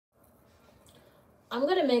I'm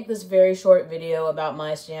going to make this very short video about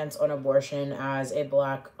my stance on abortion as a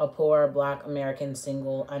poor black American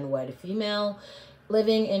single unwed female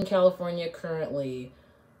living in California currently.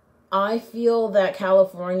 I feel that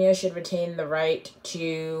California should retain the right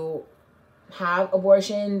to have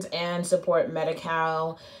abortions and support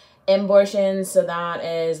Medi-Cal abortions. So that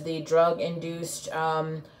is the drug-induced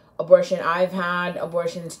abortion. I've had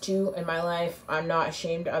abortions too in my life. I'm not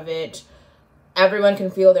ashamed of it. Everyone can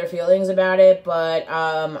feel their feelings about it, but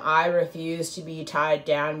I refuse to be tied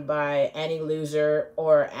down by any loser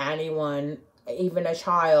or anyone, even a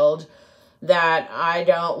child, that I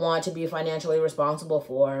don't want to be financially responsible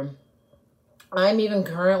for. I'm even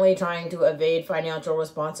currently trying to evade financial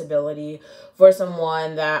responsibility for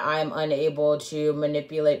someone that I'm unable to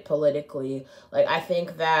manipulate politically. Like, I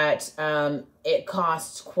think that it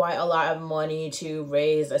costs quite a lot of money to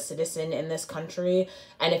raise a citizen in this country.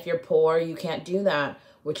 And if you're poor, you can't do that,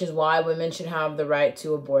 which is why women should have the right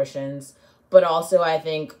to abortions. But also, I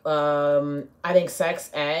think sex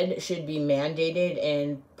ed should be mandated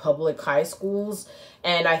in public high schools.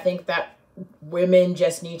 And I think that women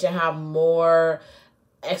just need to have more,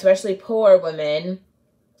 especially poor women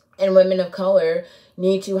and women of color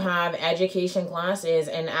need to have education classes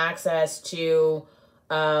and access to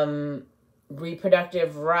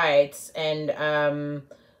reproductive rights and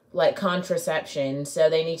like contraception. So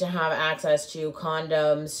they need to have access to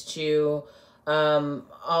condoms, to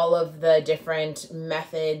all of the different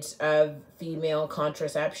methods of female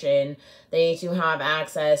contraception. They need to have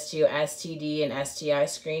access to STD and STI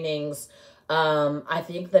screenings. I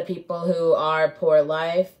think the people who are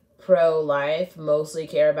pro-life, mostly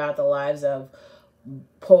care about the lives of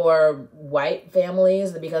poor white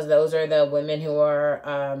families, because those are the women who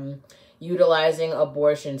are utilizing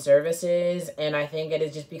abortion services. And I think it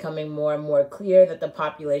is just becoming more and more clear that the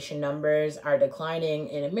population numbers are declining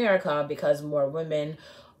in America because more women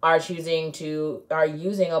are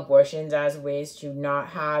using abortions as ways to not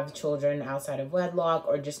have children outside of wedlock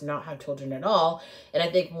or just not have children at all. And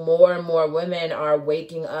I think more and more women are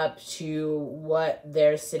waking up to what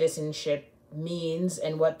their citizenship means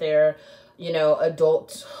and what their,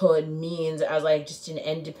 adulthood means as like just an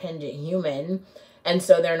independent human. And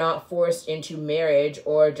so they're not forced into marriage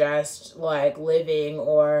or just like living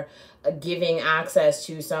or giving access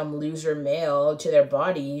to some loser male to their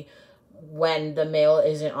body when the male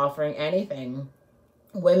isn't offering anything.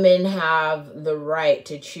 Women have the right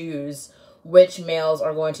to choose which males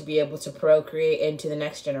are going to be able to procreate into the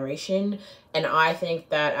next generation. And I think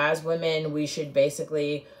that as women, we should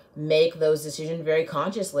basically make those decisions very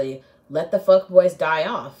consciously. Let the fuckboys die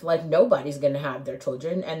off. Like, nobody's going to have their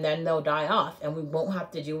children, and then they'll die off, and we won't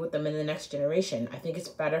have to deal with them in the next generation. I think it's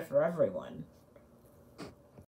better for everyone.